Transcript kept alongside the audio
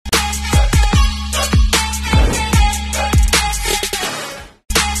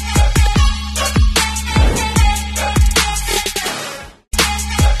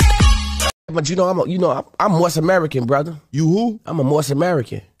But I'm Morse American, brother. You who? I'm a Morse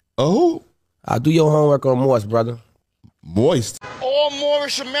American. Oh? I'll do your homework on Morse, brother. Moist. All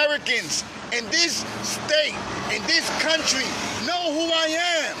Moorish Americans in this state, in this country, know who I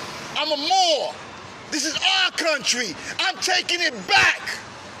am. I'm a Moor. This is our country. I'm taking it back.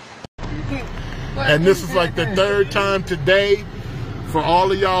 And this is like the third time today for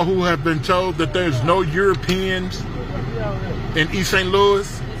all of y'all who have been told that there's no Europeans in East St.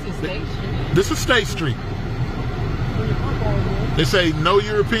 Louis. This is State Street. They say no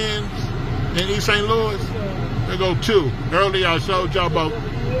Europeans in East St. Louis. They go two. Earlier I showed y'all about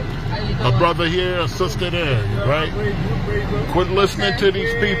a brother here, a sister there, right? Quit listening to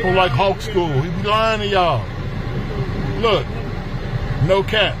these people like Hawk School. He be lying to y'all. Look, no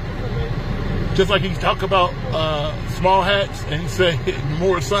cap. Just like he talk about small hats, and he say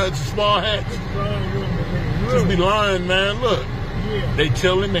more science of small hats. Just be lying, man. Look, they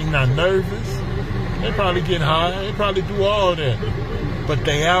chilling, they not nervous. They probably get high, they probably do all that. But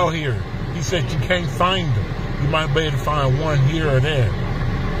they out here. He said you can't find them. You might be able to find one here or there.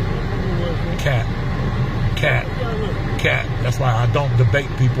 Cat. That's why I don't debate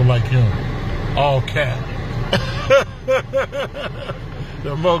people like him. All cat.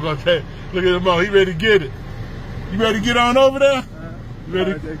 The Mo gonna say, look at the Mo, he ready to get it. You ready to get on over there? You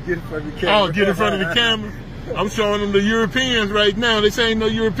ready? Get in front of the camera. Oh, get in front of the camera. I'm showing them the Europeans right now. They say ain't no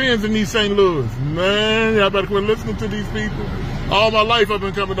Europeans in East St. Louis. Man, y'all better quit listening to these people. All my life I've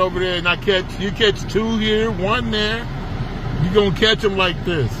been coming over there, and you catch two here, one there. You gonna catch them like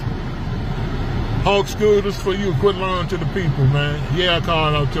this. Hawk School, this for you. Quit lying to the people, man. Yeah, I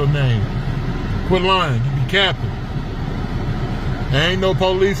called out your name. Quit lying. You be capping. There ain't no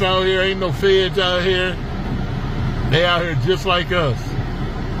police out here. Ain't no feds out here. They out here just like us.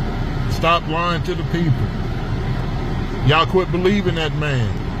 Stop lying to the people. Y'all quit believing that man.